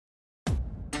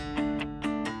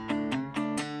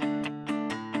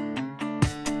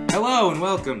Hello and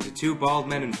welcome to Two Bald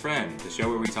Men and Friend, the show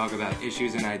where we talk about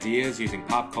issues and ideas using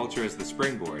pop culture as the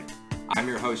springboard. I'm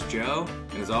your host, Joe,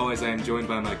 and as always I am joined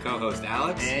by my co-host,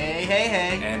 Alex.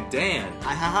 Hey. And Dan.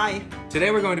 Hi.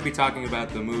 Today we're going to be talking about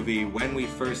the movie When We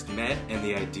First Met and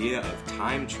the idea of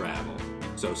time travel.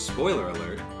 So, spoiler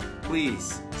alert,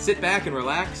 please sit back and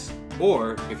relax,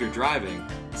 or, if you're driving,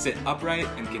 sit upright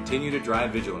and continue to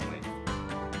drive vigilantly.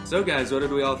 So guys, what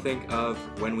did we all think of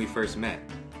When We First Met?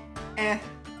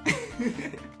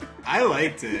 I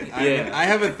liked it. I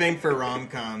have a thing for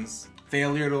rom-coms.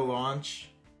 Failure to Launch,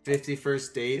 50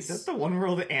 First Dates. Is that the one where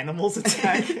all the animals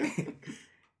attack him?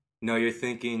 No, you're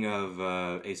thinking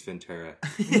of Ace Ventura.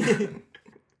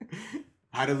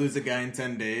 How to Lose a Guy in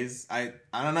 10 Days. I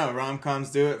don't know, rom-coms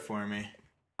do it for me.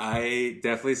 I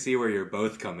definitely see where you're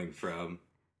both coming from.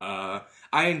 I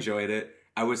enjoyed it.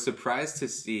 I was surprised to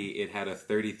see it had a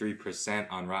 33%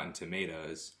 on Rotten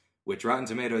Tomatoes, which Rotten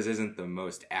Tomatoes isn't the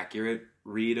most accurate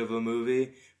read of a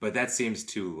movie, but that seems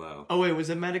too low. Oh wait,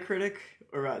 was it Metacritic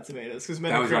or Rotten Tomatoes? Because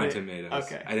That was Rotten Tomatoes.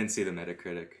 Okay. I didn't see the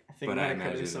Metacritic. I think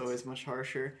Metacritic is always much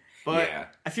harsher. But yeah.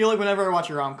 I feel like whenever I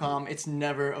watch a rom-com, it's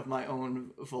never of my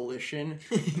own volition.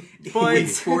 We But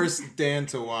forced Dan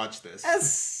to watch this.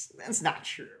 that's not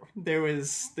true. There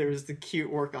was the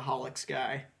cute workaholics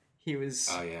guy. He was.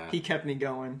 Oh yeah. He kept me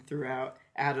going throughout.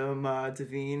 Adam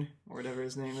Devine or whatever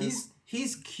his name is.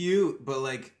 He's cute, but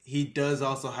like he does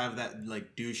also have that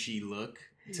like douchey look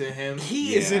to him.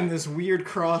 He is in this weird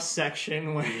cross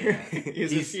section where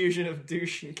he's a fusion of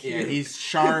douche and cute. Yeah, he's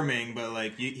charming, but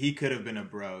like he could have been a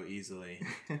bro easily.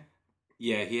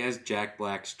 Yeah, he has Jack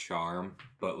Black's charm,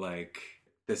 but like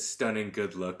the stunning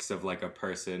good looks of like a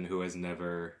person who has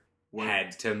never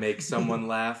had to make someone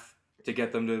laugh to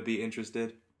get them to be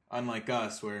interested. Unlike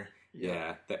us, where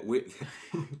that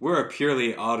we're a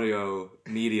purely audio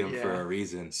medium for a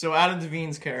reason. So Adam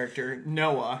Devine's character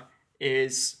Noah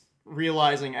is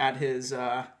realizing at his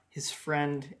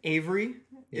friend Avery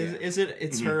is it?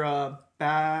 It's her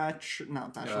her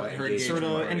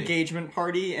engagement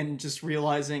party, and just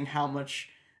realizing how much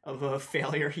of a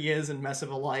failure he is and mess of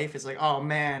a life. It's like, oh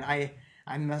man, I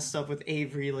messed up with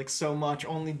Avery like so much,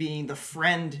 only being the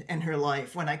friend in her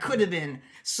life when I could have been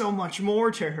so much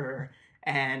more to her.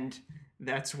 And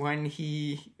that's when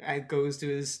he goes to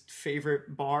his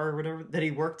favorite bar or whatever that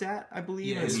he worked at, I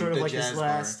believe. Yeah, it's sort of like his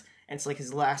last bar. And it's like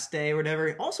his last day or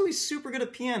whatever. Also, he's super good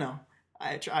at piano,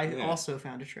 which I also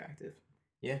found attractive.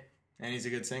 Yeah, and he's a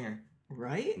good singer.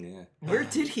 Right? Yeah. Where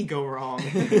did he go wrong?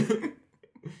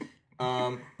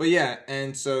 But yeah,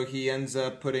 and so he ends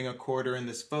up putting a quarter in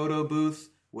this photo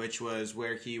booth, which was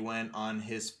where he went on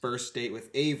his first date with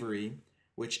Avery,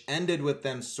 which ended with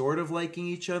them sort of liking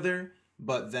each other,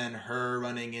 but then her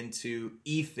running into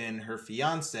Ethan, her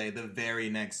fiance, the very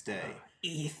next day.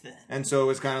 Ethan. And so it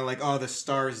was kind of like, oh, the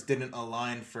stars didn't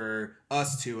align for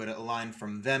us two, it aligned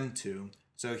from them two.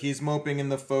 So he's moping in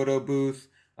the photo booth,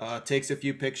 takes a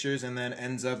few pictures, and then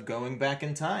ends up going back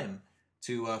in time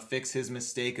to fix his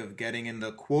mistake of getting in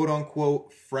the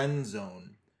quote-unquote friend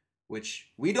zone, which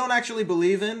we don't actually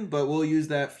believe in, but we'll use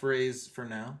that phrase for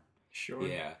now. Sure.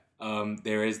 Yeah.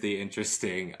 There is the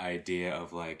interesting idea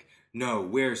of like, no,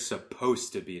 we're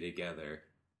supposed to be together.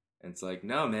 And it's like,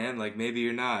 no, man, like maybe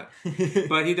you're not.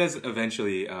 But he does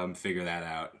eventually figure that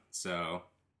out. So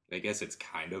I guess it's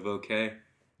kind of okay.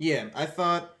 Yeah, I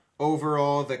thought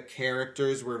overall the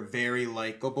characters were very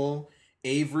likable.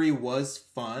 Avery was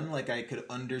fun. Like, I could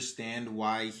understand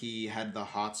why he had the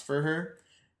hots for her.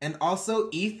 And also,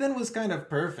 Ethan was kind of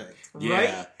perfect.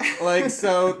 Yeah. Right? Like,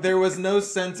 so there was no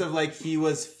sense of, like, he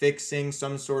was fixing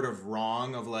some sort of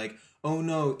wrong of, like, oh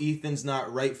no, Ethan's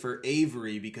not right for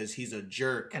Avery because he's a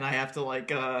jerk. And I have to,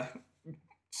 like,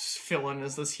 fill in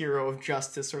as this hero of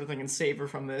justice sort of thing and save her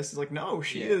from this. It's like, no,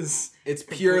 she is. It's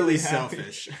purely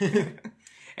happy. selfish.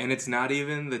 And it's not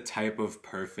even the type of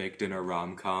perfect in a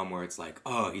rom-com where it's like,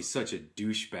 oh, he's such a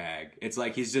douchebag. It's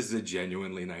like he's just a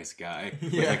genuinely nice guy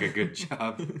with like a good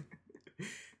job.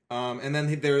 And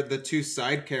then there are the two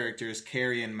side characters,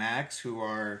 Carrie and Max, who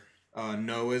are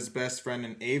Noah's best friend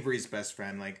and Avery's best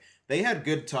friend. Like, they had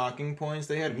good talking points.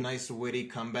 They had nice witty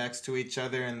comebacks to each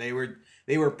other, and they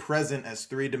were present as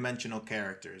three-dimensional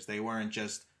characters. They weren't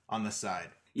just on the side.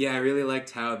 Yeah, I really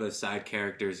liked how the side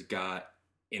characters got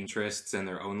interests in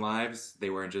their own lives. They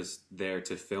weren't just there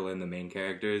to fill in the main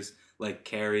characters. Like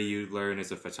Carrie, you learn,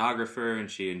 is a photographer,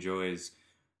 and she enjoys,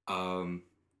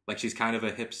 like, she's kind of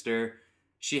a hipster.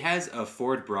 She has a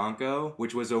Ford Bronco,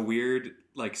 which was a weird,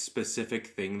 like, specific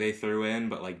thing they threw in,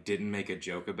 but, like, didn't make a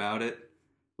joke about it.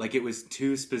 Like, it was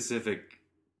too specific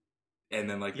and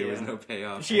then like there was Yeah. no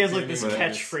payoff. She has like this But-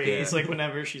 catchphrase, yeah. like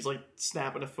whenever she's like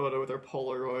snapping a photo with her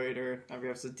Polaroid or I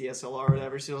guess a DSLR or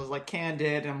whatever, she was like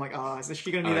candid, and I'm like, oh, is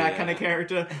she gonna be Oh, that yeah. kind of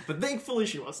character? But thankfully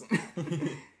she wasn't.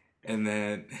 And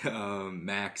then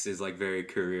Max is like very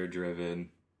career driven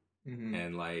Mhm.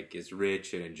 and like is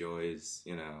rich and enjoys,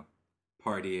 you know,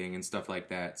 partying and stuff like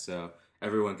that. So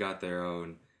everyone got their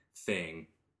own thing,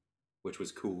 which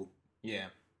was cool. Yeah.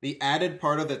 The added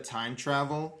part of the time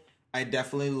travel, I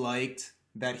definitely liked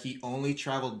that he only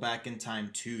traveled back in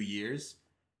time 2 years.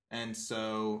 And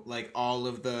so, like, all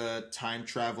of the time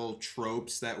travel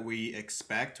tropes that we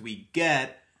expect, we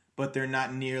get, but they're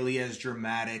not nearly as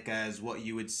dramatic as what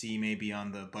you would see maybe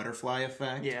on the Butterfly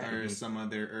Effect Yeah. or some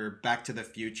other, or Back to the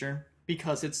Future.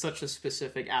 Because it's such a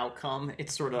specific outcome,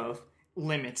 it sort of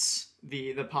limits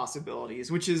the possibilities,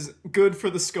 which is good for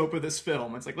the scope of this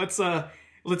film. It's like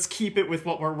let's keep it with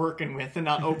what we're working with and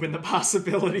not open the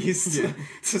possibilities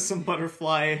to some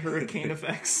butterfly hurricane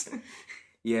effects.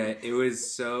 Yeah, it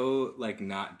was so like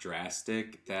not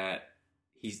drastic that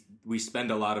we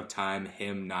spend a lot of time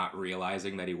him not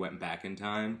realizing that he went back in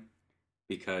time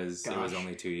because it was Gosh.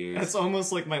 only 2 years. That's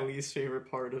almost like my least favorite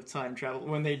part of time travel,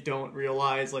 when they don't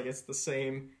realize like it's the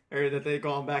same, or that they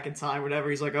go back in time, whatever.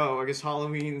 He's like, oh, I guess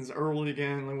Halloween's early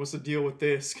again. Like, what's the deal with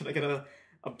this? Can I get a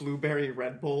blueberry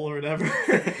Red Bull or whatever?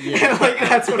 Yeah. Like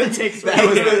that's what it takes. That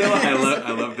was the-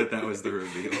 I love that was the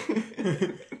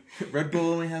reveal. Red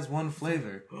Bull only has one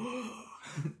flavor.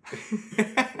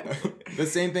 The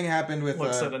same thing happened with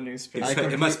Looks at a newspaper.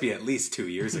 It must be at least 2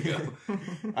 years ago.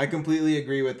 I completely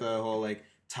agree with the whole like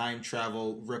time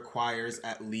travel requires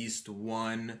at least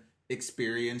one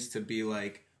experience to be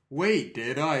like, wait,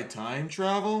 did I time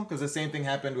travel? Because the same thing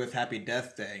happened with Happy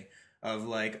Death Day of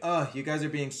like, oh, you guys are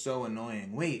being so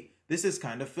annoying. Wait, this is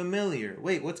kind of familiar.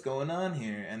 Wait, what's going on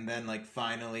here? And then like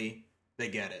finally they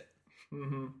get it.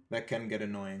 Mm-hmm. That can get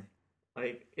annoying.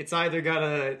 Like, it's either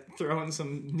gotta throw in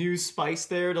some new spice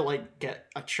there to, like, get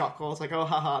a chuckle. It's like, oh,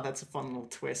 haha, that's a fun little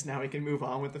twist. Now we can move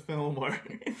on with the film, or...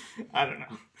 I don't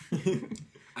know.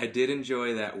 I did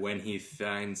enjoy that when he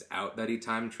finds out that he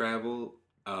time traveled,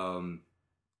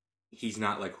 he's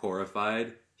not, like,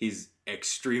 horrified. He's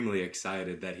extremely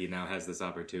excited that he now has this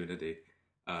opportunity.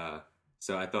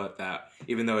 So I thought that,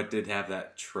 even though it did have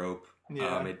that trope,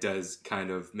 Yeah. it does kind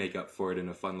of make up for it in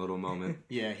a fun little moment.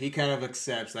 Yeah, he kind of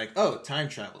accepts like, oh, time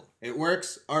travel. It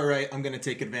works. All right, I'm going to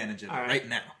take advantage of it All right. right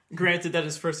now. Granted that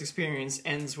his first experience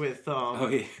ends with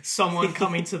yeah. someone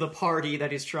coming to the party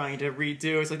that he's trying to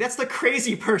redo. It's like, that's the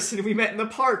crazy person we met in the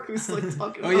park who's, like,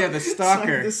 talking Oh, about... yeah, the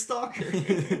stalker. The stalker.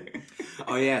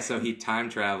 Oh yeah, so he time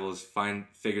travels,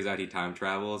 figures out he time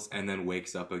travels, and then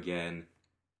wakes up again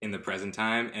in the present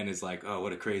time and is like, oh,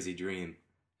 what a crazy dream.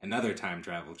 Another time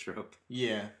travel trope.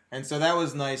 Yeah, and so that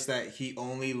was nice that he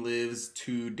only lives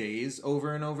 2 days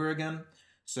over and over again.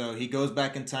 So he goes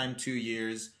back in time 2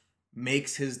 years,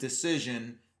 makes his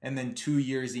decision, and then 2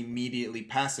 years immediately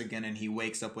pass again and he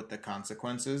wakes up with the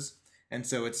consequences. And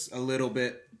so it's a little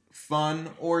bit fun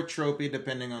or tropey,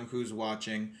 depending on who's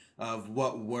watching, of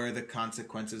what were the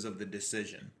consequences of the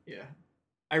decision. Yeah.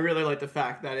 I really like the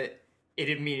fact that it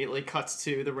immediately cuts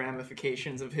to the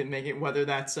ramifications of him making, whether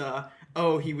that's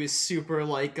he was super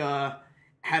like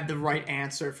had the right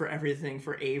answer for everything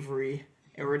for Avery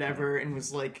or whatever, and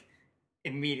was like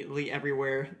immediately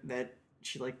everywhere that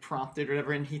she like prompted or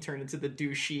whatever, and he turned into the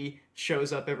douchey,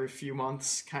 shows up every few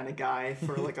months kind of guy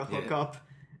for like a Yeah. hookup.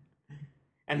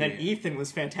 And then Ethan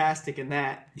was fantastic in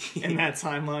that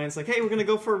timeline. It's like, hey, we're gonna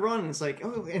go for a run. And it's like,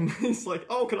 oh, and he's like,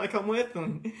 oh, can I come with?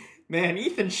 And man,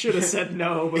 Ethan should have said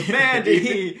no, but man, did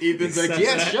he? Ethan's like, accept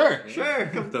yeah, that. sure. Sure,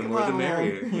 The come more the on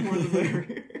merrier. along. The more the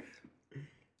merrier.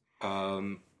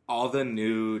 All the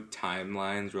new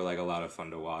timelines were like a lot of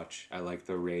fun to watch. I like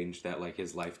the range that like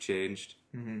his life changed,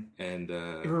 and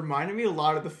It reminded me a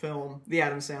lot of the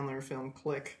Adam Sandler film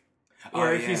Click,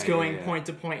 where he's going point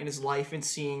to point in his life and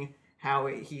seeing how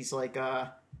he's like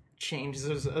changed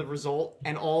as a result,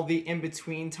 and all the in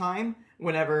between time.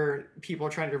 Whenever people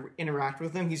are trying to interact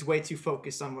with him, he's way too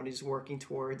focused on what he's working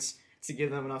towards to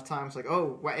give them enough time. It's like,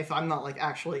 oh, if I'm not like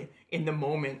actually in the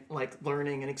moment, like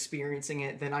learning and experiencing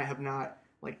it, then I have not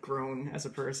like grown as a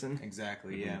person.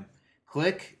 Exactly, yeah.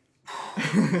 Click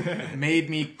made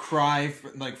me cry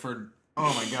for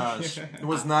oh my gosh. I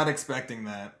was not expecting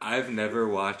that. I've never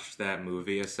watched that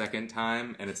movie a second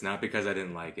time, and it's not because I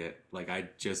didn't like it. Like I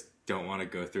just don't want to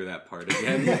go through that part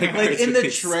again. Like in the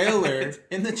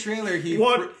trailer, he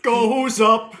What goes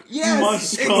up Yes,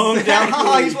 must come down. exactly.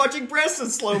 Oh, he's watching breasts in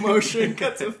slow motion.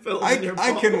 Cut to film. in your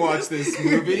I can phone. watch this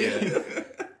movie, Yeah.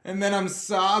 and then I'm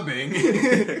sobbing.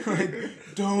 Like,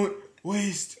 don't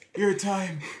waste your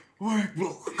time Adam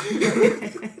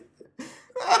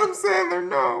Sandler,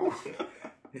 no.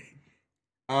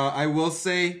 I will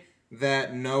say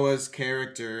that Noah's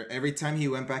character, every time he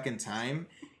went back in time,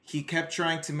 he kept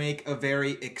trying to make a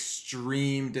very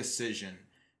extreme decision.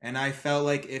 And I felt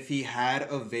like if he had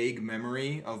a vague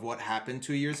memory of what happened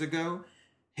 2 years ago,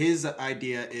 his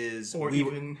idea is... Or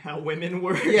even how women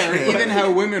work. Yeah, or even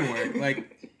how women work.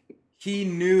 Like, he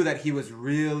knew that he was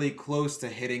really close to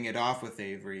hitting it off with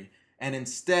Avery. And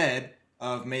instead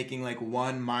of making, like,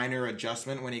 one minor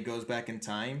adjustment when he goes back in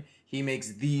time, he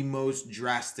makes the most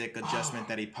drastic adjustment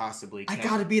that he possibly can. I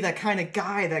gotta be that kind of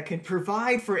guy that can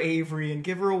provide for Avery and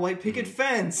give her a white picket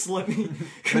fence. Let me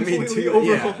completely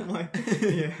overhaul my...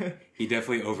 Yeah. He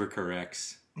definitely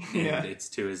overcorrects. And it's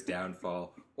to his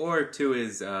downfall. Or to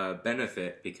his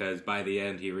benefit, because by the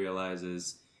end he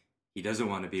realizes he doesn't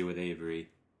want to be with Avery.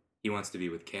 He wants to be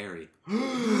with Carrie.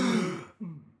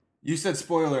 You said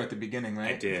spoiler at the beginning,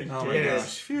 right? I did. Oh my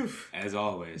gosh. Phew. As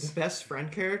always. The best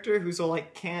friend character who's all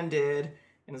like candid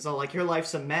and is all like, your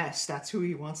life's a mess. That's who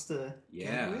he wants to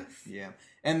get with. Yeah.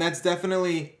 And that's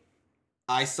definitely...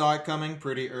 I saw it coming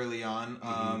pretty early on.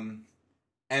 Mm-hmm.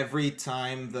 Every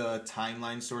time the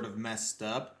timeline sort of messed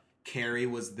up, Carrie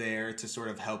was there to sort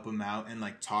of help him out and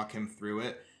like talk him through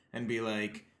it and be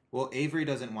like, well, Avery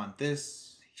doesn't want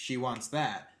this. She wants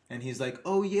that. And he's like,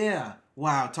 oh yeah,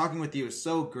 wow, talking with you is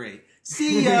so great.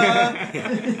 See ya!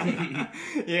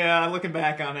 Yeah, looking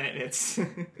back on it, it's...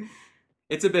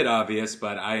 It's a bit obvious,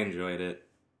 but I enjoyed it.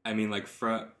 I mean, like,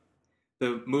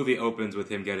 the movie opens with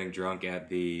him getting drunk at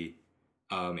the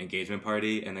engagement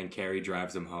party, and then Carrie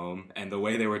drives him home. And the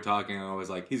way they were talking, I was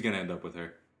like, he's gonna end up with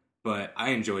her. But I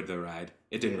enjoyed the ride.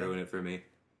 It didn't ruin it for me.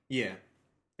 Yeah.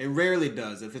 It rarely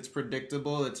does. If it's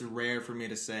predictable, it's rare for me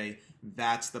to say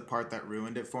that's the part that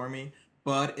ruined it for me.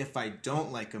 But if I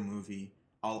don't like a movie,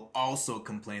 I'll also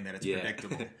complain that it's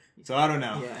predictable. So I don't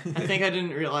know. Yeah, I think I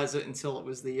didn't realize it until it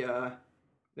was the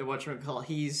whatchamacallit.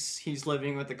 He's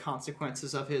living with the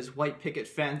consequences of his white picket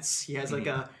fence. He has like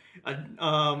a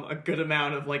good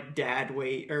amount of like dad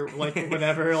weight or like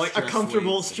whatever, like a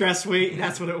comfortable stress weight.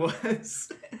 That's what it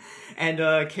was.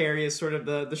 And Carrie is sort of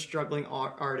the struggling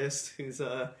artist who's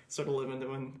sort of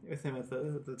living with him at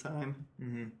the time.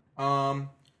 Mm-hmm.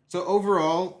 So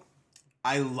overall,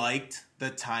 I liked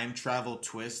the time travel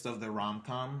twist of the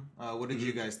rom-com. What did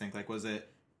you guys think? Like, was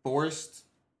it forced,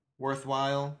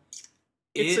 worthwhile?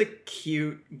 It's a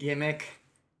cute gimmick,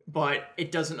 but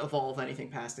it doesn't evolve anything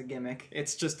past a gimmick.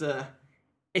 It's just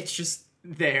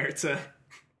there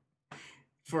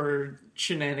for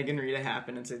shenaniganry to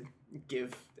happen and to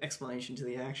give explanation to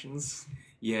the actions.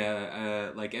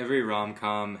 Yeah, like every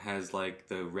rom-com has like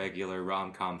the regular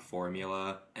rom-com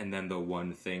formula, and then the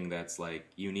one thing that's like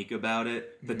unique about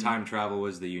it. The time travel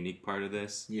was the unique part of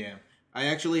this. Yeah. I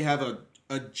actually have a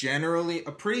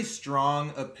pretty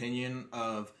strong opinion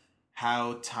of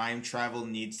how time travel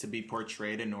needs to be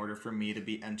portrayed in order for me to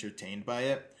be entertained by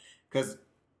it. Because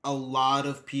a lot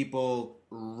of people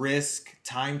risk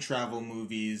time travel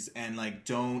movies and like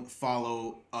don't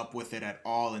follow up with it at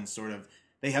all, and sort of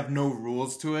they have no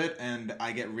rules to it, and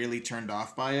I get really turned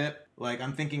off by it. Like,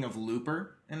 I'm thinking of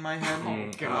Looper in my head.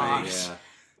 Oh gosh. Yeah.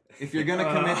 If you're gonna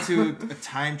commit to a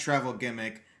time travel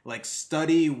gimmick, like,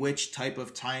 study which type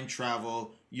of time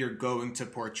travel you're going to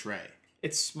portray.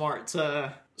 It's smart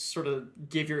to sort of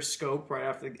give your scope right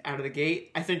out of the gate.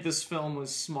 I think this film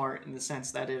was smart in the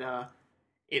sense that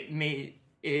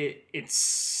it's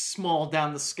small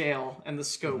down the scale and the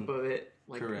scope of it,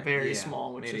 like very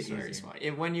small, which is very smart.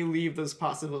 And when you leave those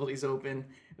possibilities open,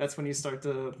 that's when you start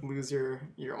to lose your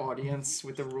audience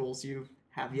with the rules you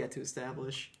have yet to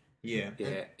establish. Yeah.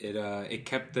 It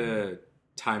kept the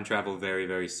time travel very,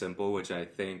 very simple, which I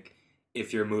think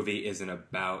if your movie isn't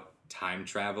about time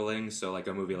traveling, so like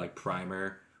a movie like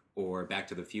Primer or Back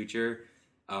to the Future,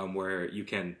 where you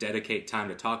can dedicate time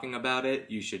to talking about it,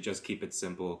 you should just keep it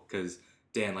simple. Because,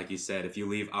 Dan, like you said, if you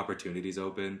leave opportunities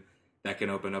open, that can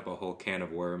open up a whole can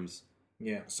of worms.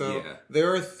 Yeah. So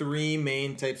there are three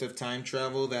main types of time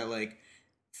travel that, like,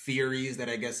 theories that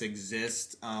I guess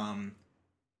exist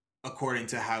according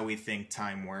to how we think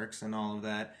time works and all of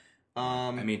that.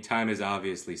 I mean, time is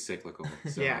obviously cyclical.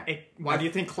 So. Yeah. Why do you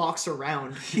think clocks are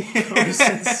round? You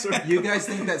guys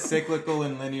think that cyclical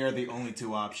and linear are the only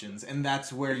two options, and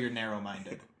that's where you're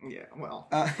narrow-minded. Yeah, well.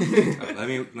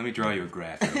 Let me draw you a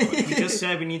graph. We just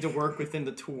said we need to work within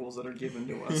the tools that are given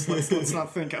to us. Let's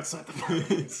not think outside the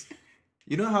box.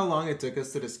 You know how long it took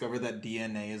us to discover that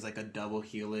DNA is like a double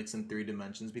helix in 3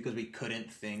 dimensions because we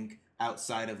couldn't think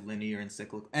outside of linear and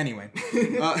cyclical. Anyway,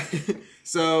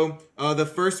 so the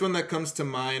first one that comes to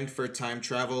mind for time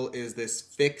travel is this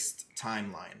fixed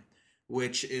timeline,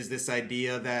 which is this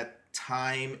idea that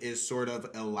time is sort of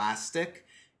elastic,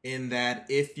 in that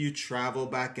if you travel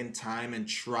back in time and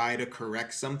try to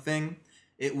correct something,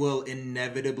 it will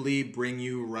inevitably bring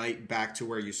you right back to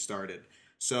where you started.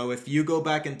 So if you go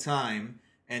back in time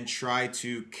and try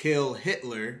to kill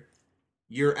Hitler,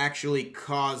 you're actually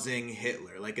causing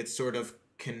Hitler. Like, it's sort of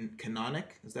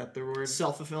canonic. Is that the word?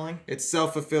 Self-fulfilling. It's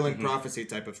self-fulfilling prophecy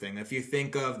type of thing. If you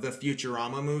think of the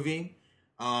Futurama movie,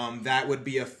 that would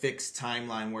be a fixed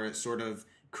timeline where it sort of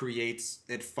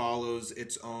it follows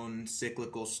its own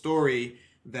cyclical story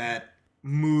that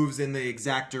moves in the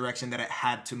exact direction that it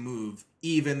had to move,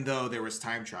 even though there was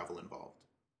time travel involved.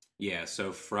 Yeah,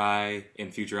 so Fry in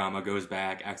Futurama goes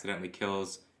back, accidentally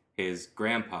kills his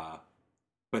grandpa,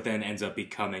 but then ends up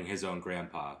becoming his own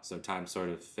grandpa. So time's sort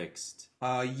of fixed.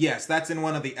 Yes, that's in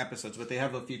one of the episodes, but they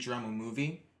have a Futurama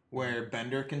movie where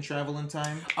Bender can travel in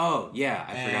time. Oh, yeah,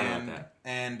 I forgot about that.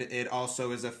 And it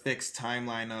also is a fixed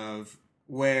timeline of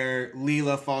where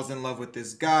Leela falls in love with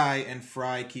this guy and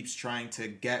Fry keeps trying to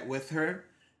get with her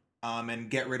and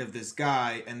get rid of this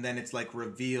guy, and then it's like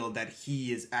revealed that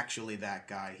he is actually that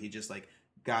guy. He just like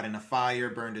got in a fire,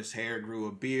 burned his hair, grew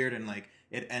a beard, and like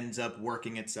it ends up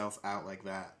working itself out like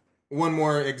that. One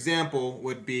more example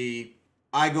would be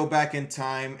I go back in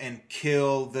time and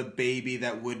kill the baby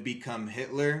that would become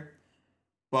Hitler,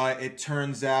 but it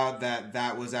turns out that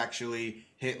that was actually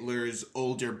Hitler's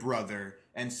older brother,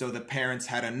 and so the parents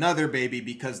had another baby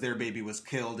because their baby was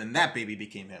killed, and that baby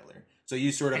became Hitler. So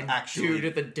you sort of And actually... due to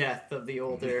the death of the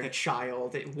older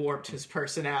child, it warped his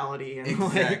personality. And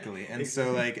exactly. And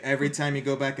so, like, every time you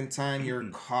go back in time, you're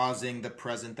causing the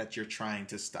present that you're trying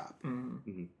to stop.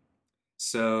 Mm-hmm.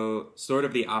 So, sort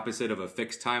of the opposite of a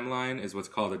fixed timeline is what's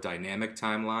called a dynamic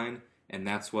timeline, and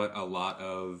that's what a lot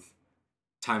of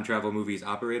time travel movies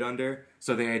operate under.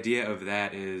 So the idea of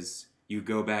that is you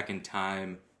go back in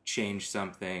time, change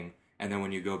something, and then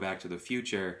when you go back to the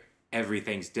future,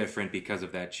 everything's different because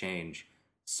of that change.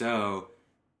 So,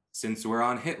 since we're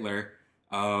on Hitler,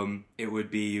 it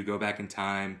would be you go back in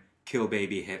time, kill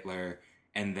baby Hitler,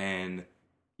 and then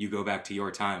you go back to your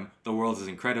time. The world is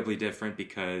incredibly different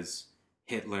because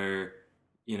Hitler,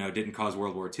 didn't cause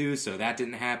World War II, so that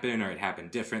didn't happen, or it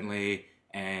happened differently,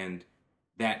 and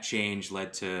that change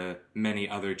led to many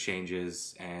other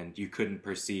changes, and you couldn't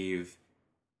perceive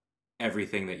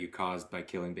everything that you caused by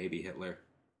killing baby Hitler.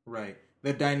 Right.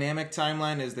 The dynamic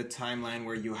timeline is the timeline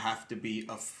where you have to be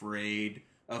afraid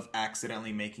of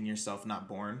accidentally making yourself not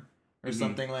born or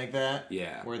something like that.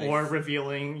 Yeah. Or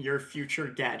revealing your future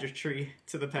gadgetry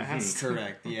to the past.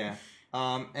 Correct, yeah.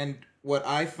 And what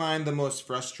I find the most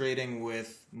frustrating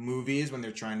with movies when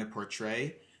they're trying to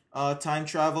portray time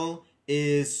travel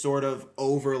is sort of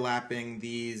overlapping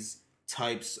these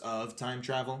types of time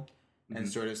travel. And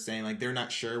sort of saying, like, they're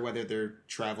not sure whether they're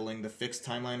traveling the fixed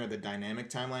timeline or the dynamic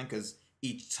timeline, because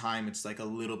each time it's, like, a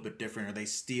little bit different, or they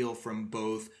steal from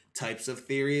both types of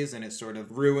theories, and it sort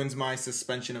of ruins my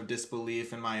suspension of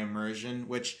disbelief and my immersion,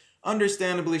 which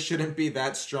understandably shouldn't be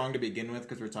that strong to begin with,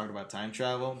 because we're talking about time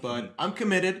travel, but I'm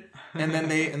committed, and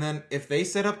then if they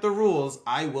set up the rules,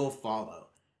 I will follow,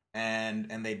 and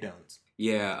they don't.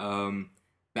 Yeah,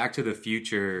 Back to the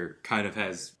Future kind of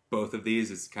has both of these.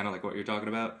 It's kind of like what you're talking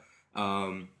about.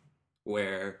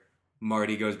 Where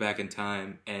Marty goes back in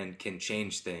time and can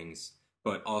change things,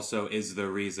 but also is the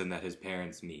reason that his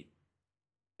parents meet.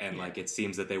 And like it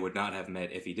seems that they would not have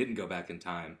met if he didn't go back in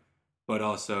time, but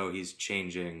also he's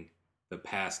changing the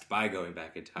past by going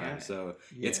back in time. So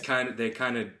it's they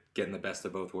kind of getting the best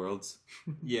of both worlds.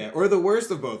 Yeah, or the worst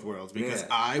of both worlds, because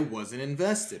I wasn't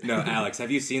invested. No, Alex,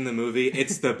 have you seen the movie?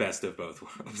 It's the best of both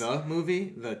worlds. The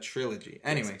movie? The trilogy.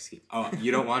 Anyway. Oh,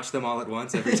 you don't watch them all at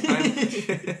once every time?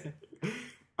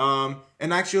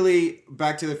 And actually,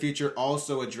 Back to the Future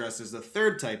also addresses the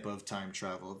third type of time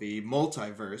travel, the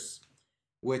multiverse,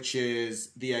 which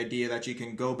is the idea that you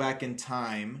can go back in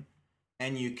time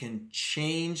and you can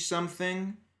change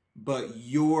something, but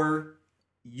your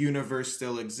universe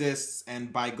still exists,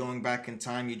 and by going back in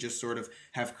time, you just sort of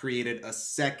have created a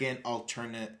second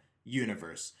alternate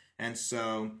universe. And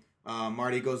so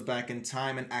Marty goes back in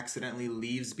time and accidentally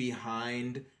leaves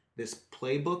behind this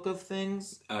playbook of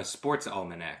things. A sports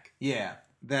almanac. Yeah,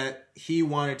 that he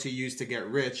wanted to use to get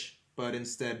rich, but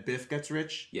instead Biff gets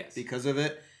rich because of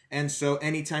it. And so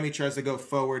anytime he tries to go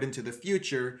forward into the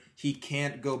future, he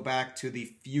can't go back to the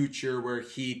future where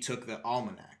he took the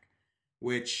almanac,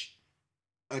 which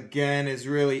again is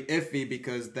really iffy,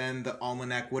 because then the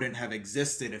almanac wouldn't have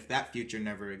existed if that future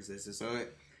never existed. So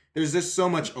there's just so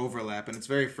much overlap, and it's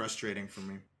very frustrating for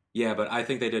me. Yeah, but I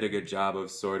think they did a good job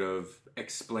of sort of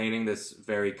explaining this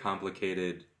very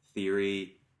complicated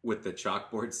theory with the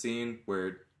chalkboard scene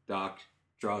where Doc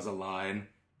draws a line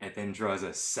and then draws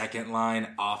a second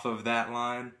line off of that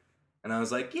line. And I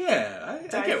was like, yeah, I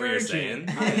get what you're saying.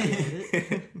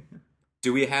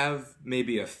 Do we have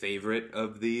maybe a favorite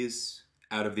of these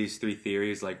out of these three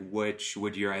theories? Like, which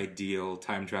would your ideal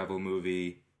time travel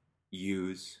movie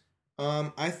use?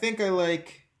 I think I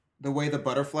like the way the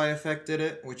butterfly effect did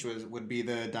it, which would be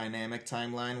the dynamic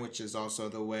timeline, which is also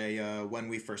the way When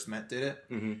We First Met did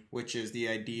it, which is the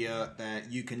idea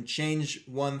that you can change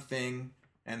one thing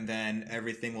and then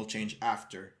everything will change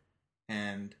after.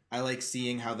 And I like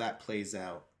seeing how that plays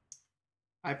out.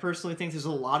 I personally think there's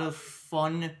a lot of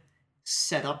fun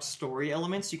setup story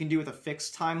elements you can do with a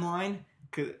fixed timeline,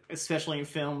 especially in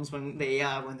films when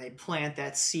they plant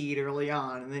that seed early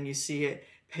on and then you see it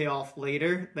pay off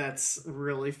later. That's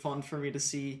really fun for me to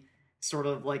see. Sort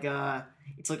of like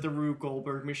it's like the Rube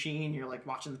Goldberg machine. You're like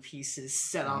watching the pieces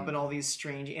set up and all these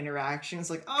strange interactions.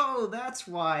 Like, oh, that's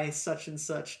why such and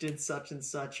such did such and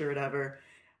such or whatever.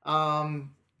 I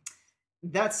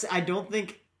don't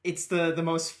think it's the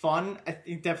most fun. I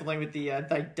think definitely with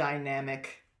the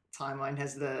dynamic timeline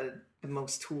has the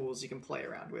most tools you can play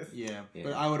around with. Yeah,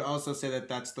 but I would also say that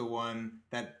that's the one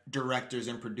that directors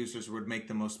and producers would make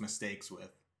the most mistakes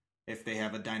with. If they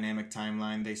have a dynamic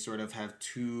timeline, they sort of have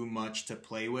too much to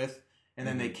play with, and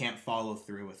then they can't follow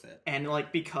through with it. And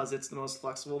like because it's the most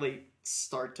flexible, they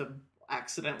start to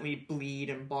accidentally bleed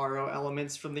and borrow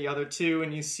elements from the other two,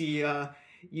 and you see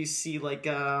like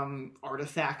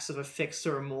artifacts of a fixed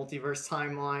or a multiverse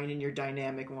timeline in your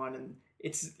dynamic one, and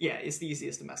it's the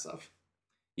easiest to mess up.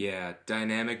 Yeah,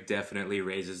 dynamic definitely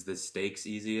raises the stakes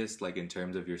easiest, like in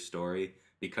terms of your story,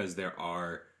 because there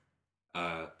are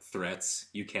threats.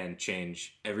 You can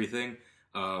change everything.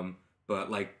 But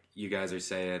like you guys are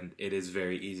saying, it is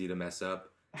very easy to mess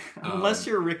up. Unless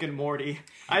you're Rick and Morty.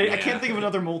 I can't think of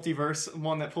another multiverse,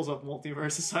 one that pulls up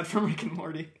multiverse aside from Rick and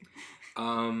Morty.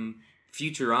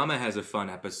 Futurama has a fun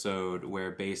episode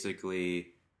where basically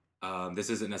this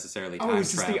isn't necessarily time travel.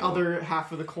 Is this the other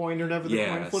half of the coin or whatever, the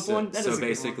coin flip one? So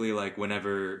basically, like,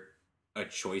 whenever a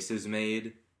choice is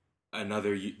made,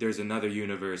 there's another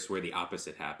universe where the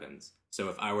opposite happens. So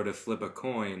if I were to flip a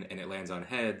coin and it lands on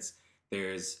heads,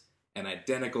 there's an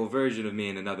identical version of me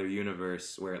in another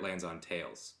universe where it lands on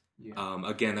tails. Yeah.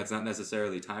 Again, that's not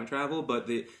necessarily time travel, but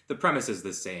the premise is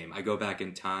the same. I go back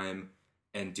in time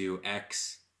and do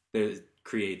X. That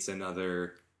creates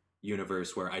another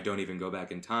universe where I don't even go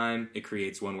back in time. It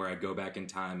creates one where I go back in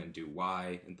time and do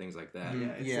Y and things like that.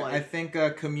 I think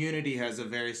Community has a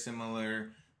very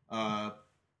similar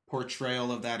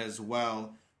portrayal of that as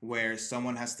well, where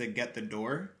someone has to get the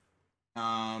door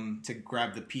to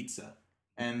grab the pizza.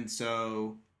 And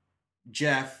so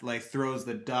Jeff like throws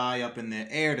the die up in the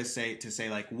air to say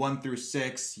like 1 through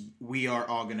 6, we are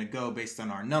all going to go based on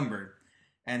our number.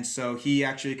 And so he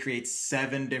actually creates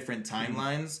 7 different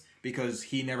timelines because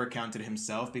he never counted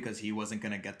himself because he wasn't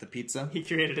going to get the pizza. He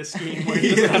created a scheme where he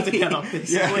doesn't have to get up,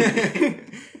 basically. Yeah.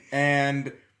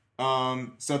 And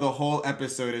so the whole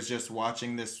episode is just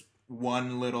watching this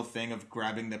one little thing of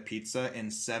grabbing the pizza in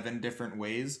 7 different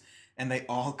ways. And they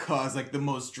all cause like the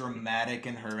most dramatic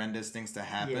and horrendous things to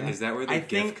happen. Yeah. Is that where the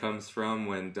gif comes from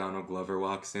when Donald Glover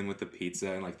walks in with the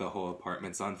pizza and like the whole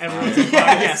apartment's on fire? Everyone's on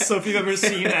fire. Yes. So if you've ever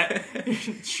seen that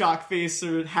shock face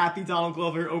or happy Donald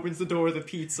Glover opens the door with a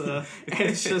pizza and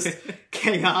it's just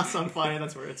chaos on fire,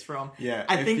 that's where it's from. Yeah.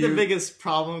 I think the biggest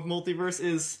problem with multiverse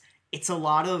is it's a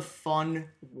lot of fun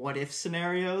what if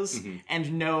scenarios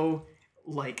and no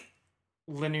like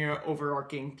linear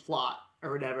overarching plot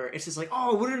or whatever. It's just like,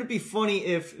 oh, wouldn't it be funny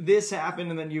if this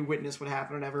happened and then you witness what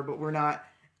happened or whatever, but we're not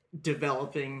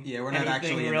developing we're not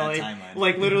actually really. In that timeline.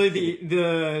 Like literally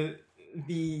the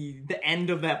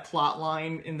end of that plot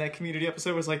line in that Community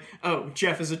episode was like, oh,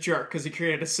 Jeff is a jerk because he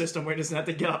created a system where he doesn't have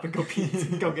to get up and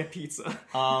go get pizza.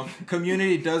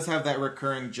 Community does have that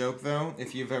recurring joke though,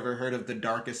 if you've ever heard of the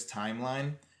darkest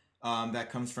timeline, that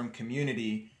comes from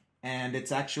Community. And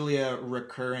it's actually a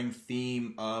recurring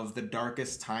theme of the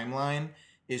darkest timeline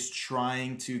is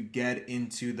trying to get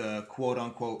into the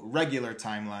quote-unquote regular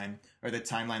timeline or the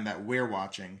timeline that we're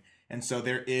watching. And so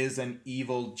there is an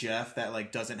evil Jeff that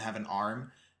like doesn't have an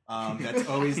arm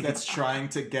that's trying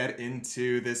to get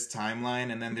into this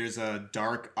timeline. And then there's a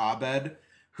dark Abed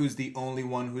who's the only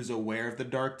one who's aware of the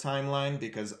dark timeline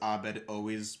because Abed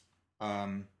always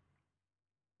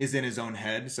is in his own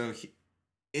head. So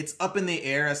it's up in the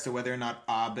air as to whether or not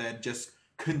Abed just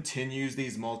continues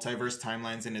these multiverse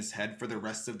timelines in his head for the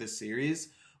rest of the series,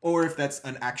 or if that's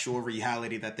an actual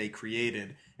reality that they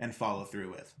created and follow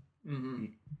through with. Mm-hmm.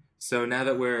 So now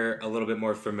that we're a little bit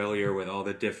more familiar with all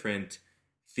the different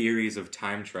theories of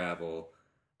time travel,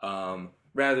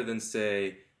 Rather than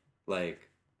say, like,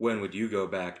 when would you go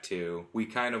back to, we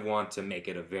kind of want to make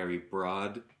it a very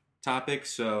broad topic.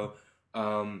 So,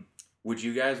 would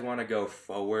you guys want to go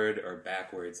forward or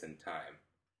backwards in time?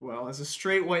 Well, as a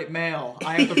straight white male,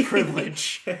 I have the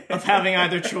privilege of having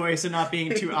either choice and not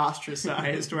being too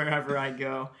ostracized wherever I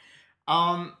go.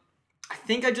 I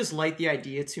think I just like the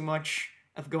idea too much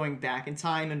of going back in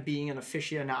time and being an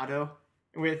aficionado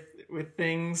with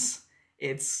things.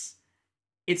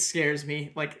 It scares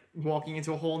me, like walking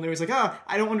into a whole new. It's like,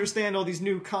 I don't understand all these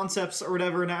new concepts or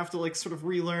whatever, and I have to like sort of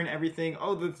relearn everything.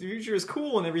 Oh, the future is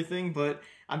cool and everything, but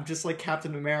I'm just like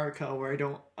Captain America, where I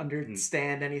don't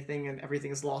understand anything and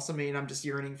everything is lost on me, and I'm just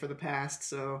yearning for the past.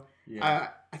 So I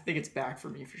think it's back for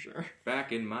me for sure.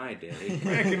 Back in my day.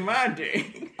 Back in my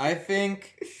day. I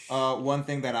think one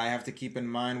thing that I have to keep in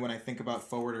mind when I think about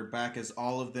forward or back is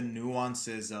all of the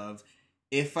nuances of,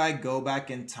 if I go back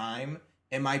in time,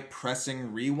 am I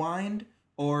pressing rewind,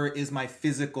 or is my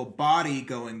physical body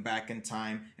going back in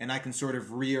time and I can sort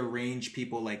of rearrange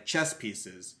people like chess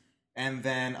pieces? And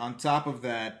then on top of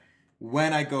that,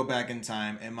 when I go back in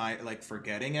time, am I like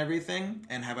forgetting everything?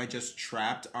 And have I just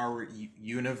trapped our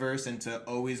universe into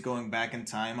always going back in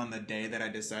time on the day that I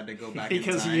decide to go back in time?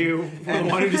 Because you were the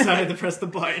one who decided to press the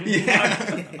button.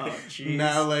 Yeah. Oh, jeez.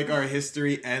 Now, like, our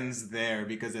history ends there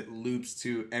because it loops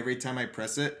to every time I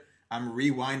press it, I'm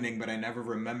rewinding, but I never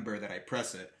remember that I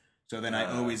press it. So then I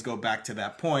always go back to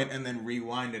that point and then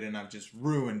rewind it, and I've just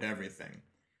ruined everything.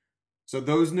 So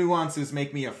those nuances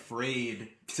make me afraid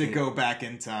to go back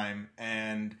in time,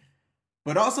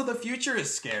 but also the future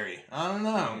is scary. I don't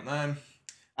know.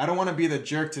 I don't want to be the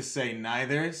jerk to say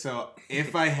neither. So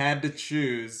if I had to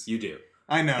choose, You do.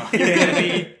 I know.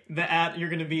 You're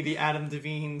gonna be the Adam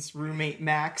Devine's roommate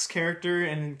Max character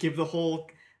and give the whole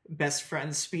best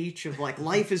friend speech of like,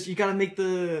 life is, you gotta make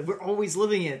we're always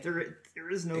living it. There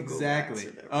is no Exactly.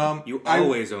 You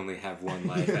always only have one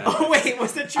life. Oh wait,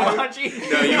 was it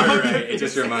Jumanji? No, you were right. It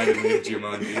just reminded me of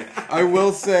Jumanji. I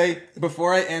will say,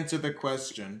 before I answer the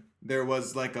question, there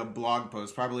was like a blog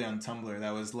post, probably on Tumblr,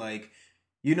 that was like,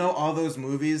 you know, all those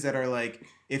movies that are like,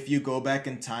 if you go back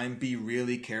in time, be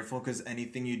really careful because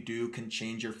anything you do can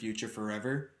change your future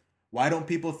forever. Why don't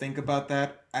people think about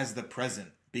that as the present?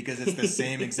 Because it's the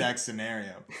same exact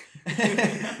scenario.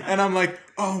 And I'm like,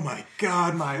 oh my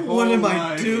God, my whole What am life.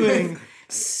 I doing?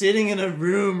 Sitting in a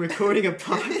room recording a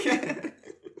podcast.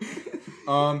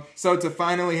 So to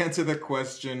finally answer the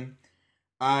question,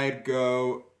 I'd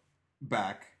go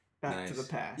back. Back to Nice.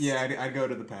 the past. Yeah, I'd go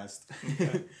to the past.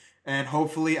 Okay. And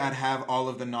hopefully I'd have all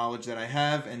of the knowledge that I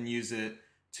have and use it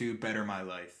to better my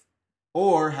life.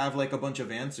 Or have like a bunch of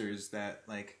answers that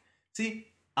like, see,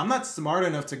 I'm not smart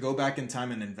enough to go back in time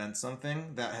and invent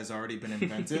something that has already been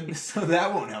invented, so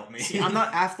that won't help me. See, I'm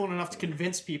not affluent enough to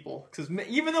convince people, because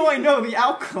even though I know the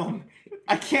outcome,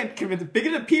 I can't convince.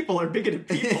 Bigoted people are bigoted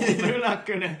people. They're not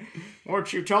gonna.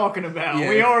 What you talking about? Yeah.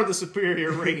 We are the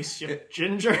superior race, you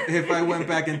ginger. If I went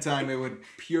back in time, it would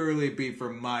purely be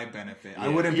for my benefit. I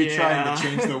wouldn't be trying to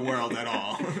change the world at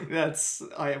all.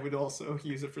 I would also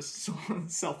use it for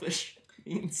selfish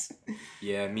means.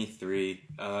 Yeah, me three.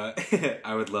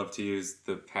 I would love to use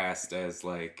the past as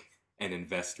like an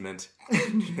investment.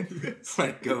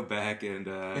 Like go back and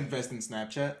Invest in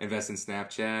Snapchat. invest in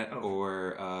Snapchat,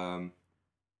 or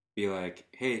be like,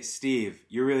 hey Steve,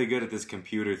 you're really good at this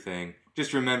computer thing.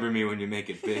 Just remember me when you make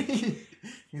it big.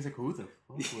 He's like, who the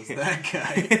fuck was that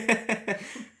guy?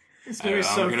 It's very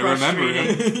so I'm gonna remember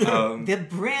frustrating. him. The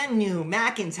brand new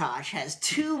Macintosh has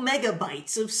 2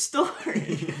 megabytes of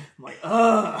storage. I'm like,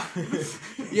 ugh.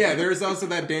 Yeah, there's also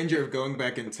that danger of going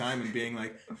back in time and being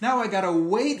like, now I gotta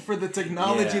wait for the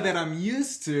technology Yeah. that I'm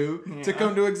used to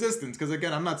come to existence. Because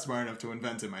again, I'm not smart enough to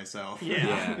invent it myself.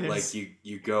 Yeah, it's- like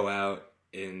you go out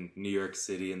in New York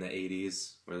City in the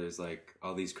 80s where there's like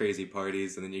all these crazy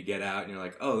parties, and then you get out and you're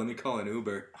like, oh, let me call an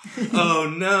Uber. Oh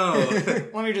no.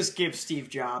 Let me just give Steve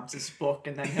Jobs his book,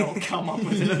 and then he'll come up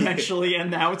with it eventually.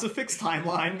 And now it's a fixed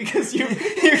timeline because you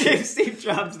gave Steve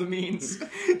Jobs the means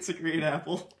to create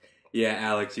Apple. Yeah,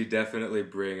 Alex, you definitely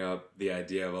bring up the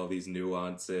idea of all these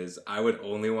nuances. I would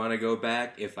only want to go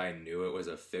back if I knew it was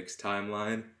a fixed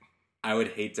timeline. I would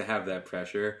hate to have that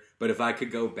pressure, but if I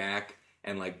could go back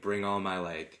and like bring all my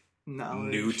like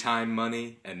new time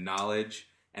money and knowledge,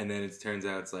 and then it turns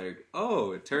out it's like,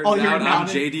 oh, it turns out I'm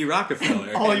JD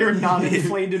Rockefeller. All your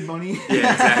non-inflated money.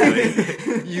 Yeah,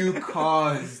 exactly. You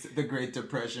caused the Great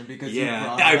Depression because you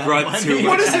brought I that brought money. too much.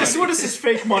 What is this? What is this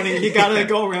fake money? You gotta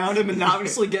go around him and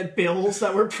obviously get bills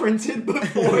that were printed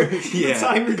before the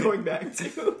time you're going back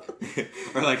to.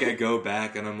 Or like I go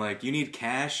back and I'm like, you need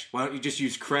cash? Why don't you just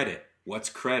use credit? What's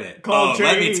credit? Call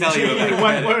Let me tell you about credit.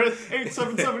 Wentworth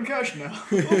 877 cash now.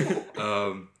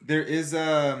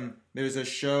 There's a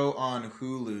show on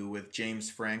Hulu with James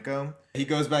Franco. He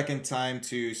goes back in time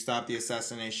to stop the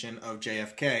assassination of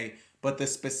JFK, but the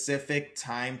specific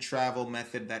time travel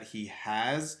method that he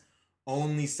has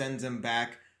only sends him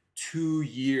back 2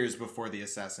 years before the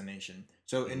assassination.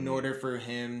 So in order for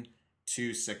him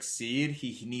to succeed,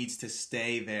 he needs to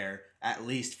stay there at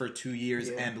least for 2 years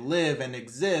and live and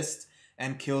exist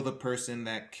and kill the person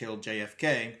that killed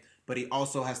JFK. But he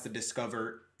also has to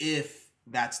discover if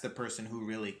that's the person who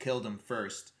really killed him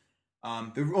first.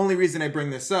 The only reason I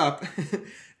bring this up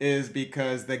is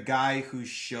because the guy who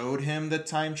showed him the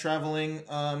time traveling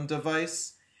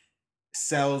device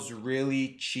sells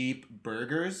really cheap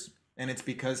burgers, and it's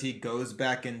because he goes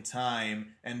back in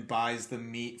time and buys the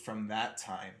meat from that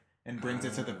time and brings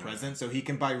it to the present, so he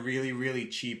can buy really, really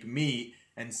cheap meat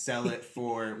and sell it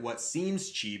for what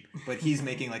seems cheap, but he's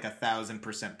making like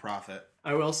 1,000% profit.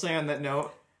 I will say on that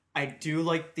note, I do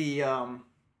like the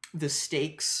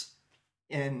steaks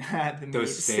and the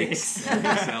Those meat steaks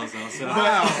that he sells also.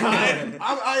 Wow,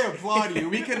 I applaud you.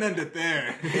 We can end it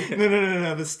there.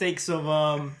 No. The stakes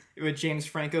of with James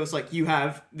Franco's like,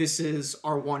 this is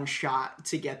our one shot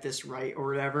to get this right or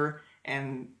whatever,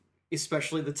 and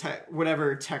especially the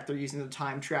whatever tech they're using to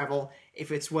time travel,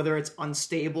 whether it's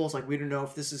unstable, it's like we don't know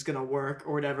if this is gonna work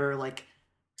or whatever, like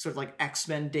sort of like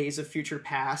X-Men Days of Future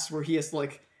Past, where he has to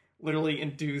like literally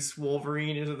induce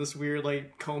Wolverine into this weird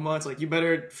like coma. It's like, you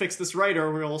better fix this right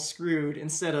or we're all screwed,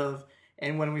 instead of,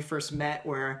 and when we first met,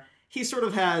 where he sort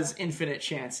of has infinite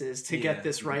chances to get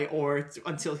this right, or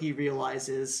until he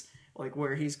realizes like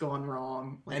where he's gone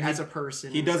wrong, like, and as a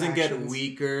person. He doesn't get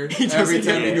weaker every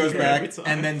time he goes back,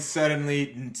 and then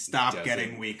suddenly stop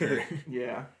getting weaker.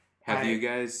 Yeah. Have you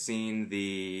guys seen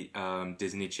the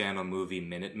Disney Channel movie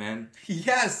Minutemen?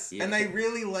 Yes, and I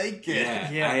really like it.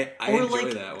 Yeah. I or enjoy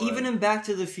like that one. even in Back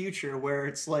to the Future, where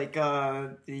it's like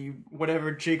the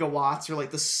whatever gigawatts, or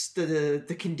like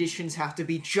the conditions have to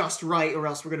be just right, or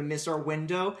else we're gonna miss our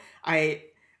window.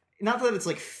 Not that it's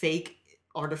like fake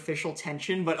artificial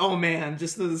tension, but oh man,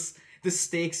 just the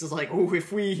stakes is like, oh,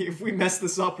 if we mess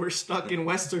this up, we're stuck in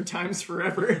Western times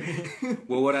forever.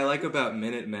 Well, what I like about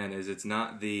Minutemen is it's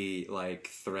not the like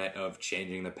threat of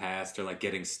changing the past or like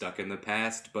getting stuck in the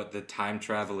past, but the time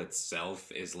travel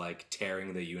itself is like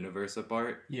tearing the universe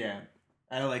apart. Yeah,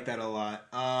 I like that a lot.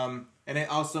 And it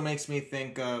also makes me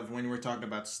think of, when we're talking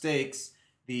about stakes,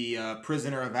 the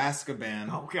Prisoner of Azkaban.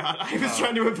 Oh god, I was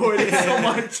trying to avoid it so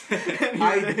much.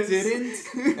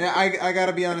 I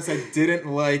gotta be honest, I didn't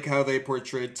like how they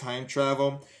portrayed time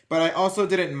travel, but I also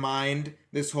didn't mind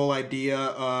this whole idea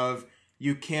of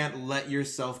you can't let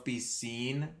yourself be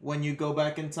seen when you go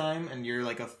back in time and you're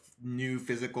like a new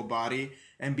physical body,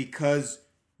 and because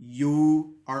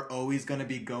you are always going to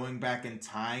be going back in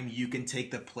time, you can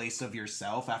take the place of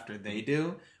yourself after they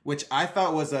do, which I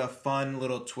thought was a fun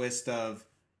little twist of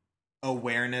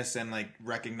awareness and like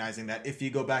recognizing that if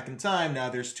you go back in time, now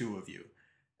there's two of you.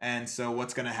 And so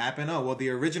what's going to happen? Oh, well, the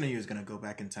original you is going to go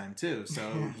back in time too.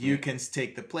 So you can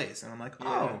take the place. And I'm like,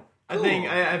 oh. I think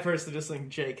I personally just think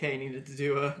J.K. needed to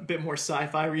do a bit more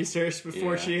sci-fi research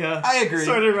before she I agree.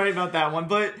 started writing about that one.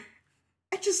 But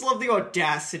I just love the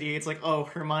audacity. It's like, oh,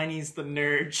 Hermione's the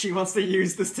nerd. She wants to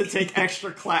use this to take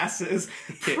extra classes.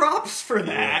 Props for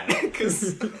that.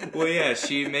 Well, yeah,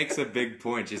 she makes a big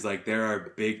point. She's like, there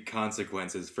are big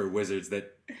consequences for wizards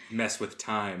that mess with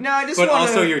time. No, I just but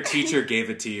also your teacher gave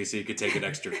it to you so you could take an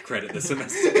extra credit this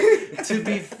semester. To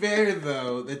be fair,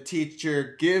 though, the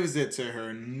teacher gives it to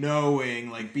her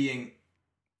knowing, like, being...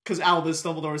 Because Albus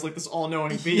Dumbledore is like this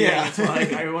all-knowing being. Yeah. It's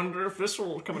like, I wonder if this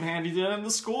will come in handy to end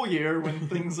the school year when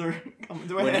things are coming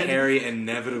to a when head. Harry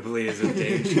inevitably is in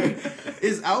danger.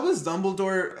 Is Albus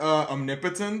Dumbledore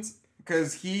omnipotent?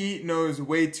 Because he knows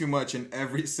way too much in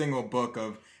every single book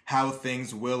of how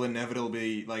things will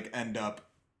inevitably, like, end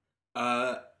up.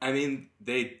 I mean,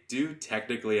 they do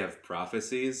technically have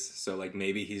prophecies, so, like,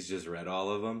 maybe he's just read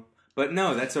all of them. But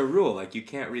no, that's a rule. Like, you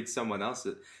can't read someone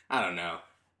else's... I don't know.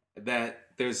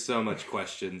 There's so much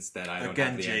questions that I don't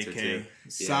have the answer to. Yeah.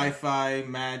 Sci-fi,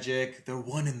 magic, they're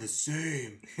one and the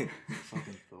same.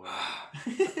 Fucking Thor.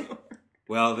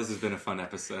 Well, this has been a fun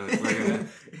episode. We're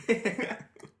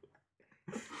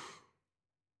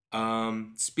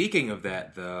gonna... Speaking of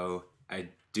that, though, I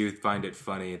do find it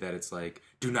funny that it's like,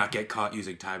 do not get caught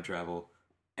using time travel.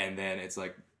 And then it's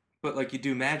like, but like you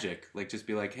do magic. Like, just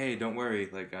be like, hey, don't worry.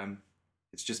 Like,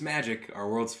 it's just magic. Our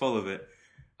world's full of it.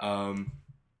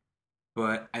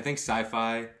 But I think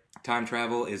sci-fi time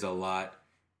travel is a lot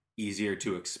easier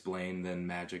to explain than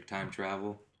magic time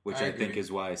travel. which I I think agree.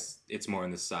 is why it's more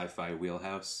in the sci-fi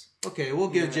wheelhouse. Okay, we'll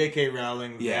give Yeah. J.K.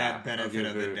 Rowling Yeah, that benefit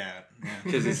I'll of give the her- doubt. Yeah.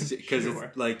 Because Sure.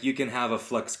 it's like you can have a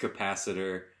flux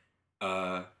capacitor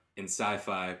in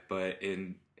sci-fi, but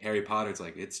in Harry Potter, it's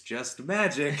like it's just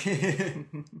magic.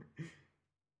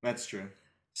 That's true.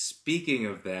 Speaking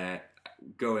of that,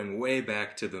 going way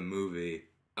back to the movie,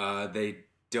 they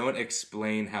don't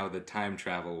explain how the time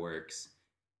travel works.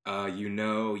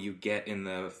 You get in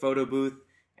the photo booth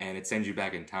and it sends you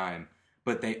back in time.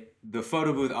 But the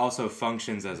photo booth also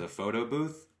functions as a photo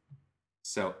booth.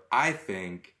 So I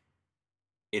think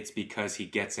it's because he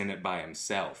gets in it by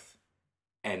himself.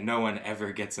 And no one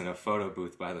ever gets in a photo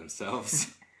booth by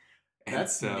themselves. And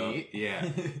That's so, neat. yeah.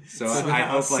 So Somehow I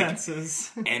hope like senses.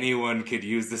 anyone could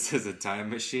use this as a time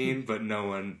machine, but no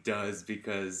one does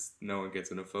because no one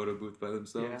gets in a photo booth by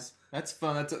themselves. That's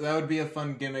fun. That would be a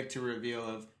fun gimmick to reveal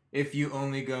of if you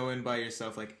only go in by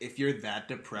yourself. Like if you're that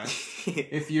depressed,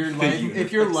 if your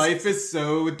life is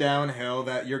so downhill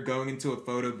that you're going into a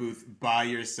photo booth by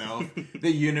yourself,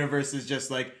 the universe is just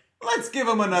like, let's give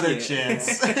him another Yeah.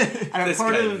 chance. And This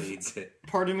part guy of needs it.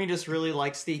 part of me just really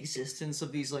likes the existence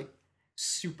of these like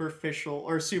superficial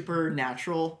or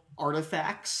supernatural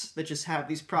artifacts that just have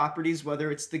these properties,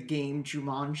 whether it's the game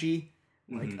Jumanji,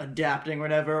 like adapting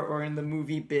whatever, or in the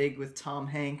movie Big with Tom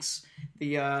Hanks,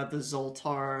 the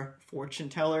Zoltar fortune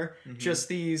teller. Just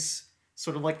these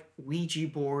sort of like Ouija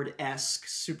board-esque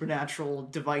supernatural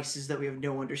devices that we have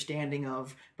no understanding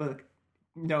of, but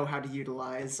know how to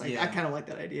utilize. I Yeah. kind of like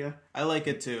that idea. I like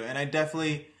it too, and I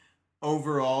definitely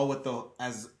overall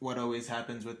what always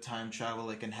happens with time travel,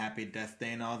 like in Happy Death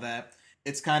Day and all that.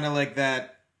 It's kind of like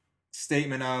that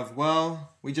statement of,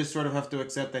 well, we just sort of have to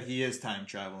accept that he is time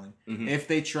traveling. If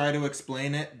they try to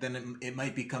explain it, then it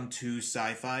might become too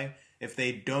sci-fi. If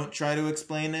they don't try to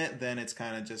explain it, then it's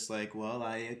kind of just like, well,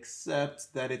 I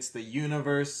accept that it's the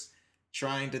universe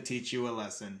trying to teach you a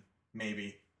lesson,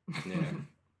 maybe. Yeah.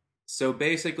 So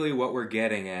basically, what we're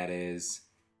getting at is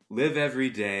live every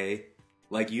day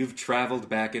like you've traveled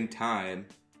back in time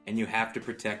and you have to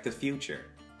protect the future.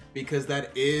 Because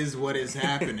that is what is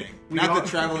happening. We Not are- the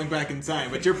traveling back in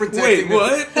time, but you're protecting Wait, the-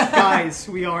 what? Guys,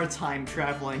 we are time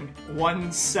traveling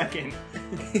 1 second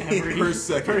every Per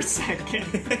second. per second.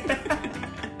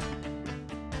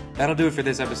 That'll do it for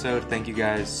this episode. Thank you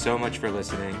guys so much for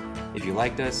listening. If you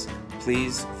liked us,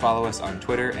 please follow us on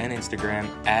Twitter and Instagram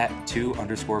at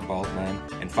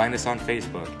 2_baldmen and find us on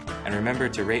Facebook. And remember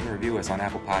to rate and review us on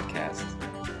Apple Podcasts.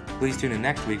 Please tune in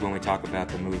next week when we talk about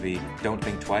the movie Don't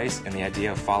Think Twice and the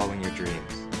idea of following your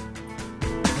dreams.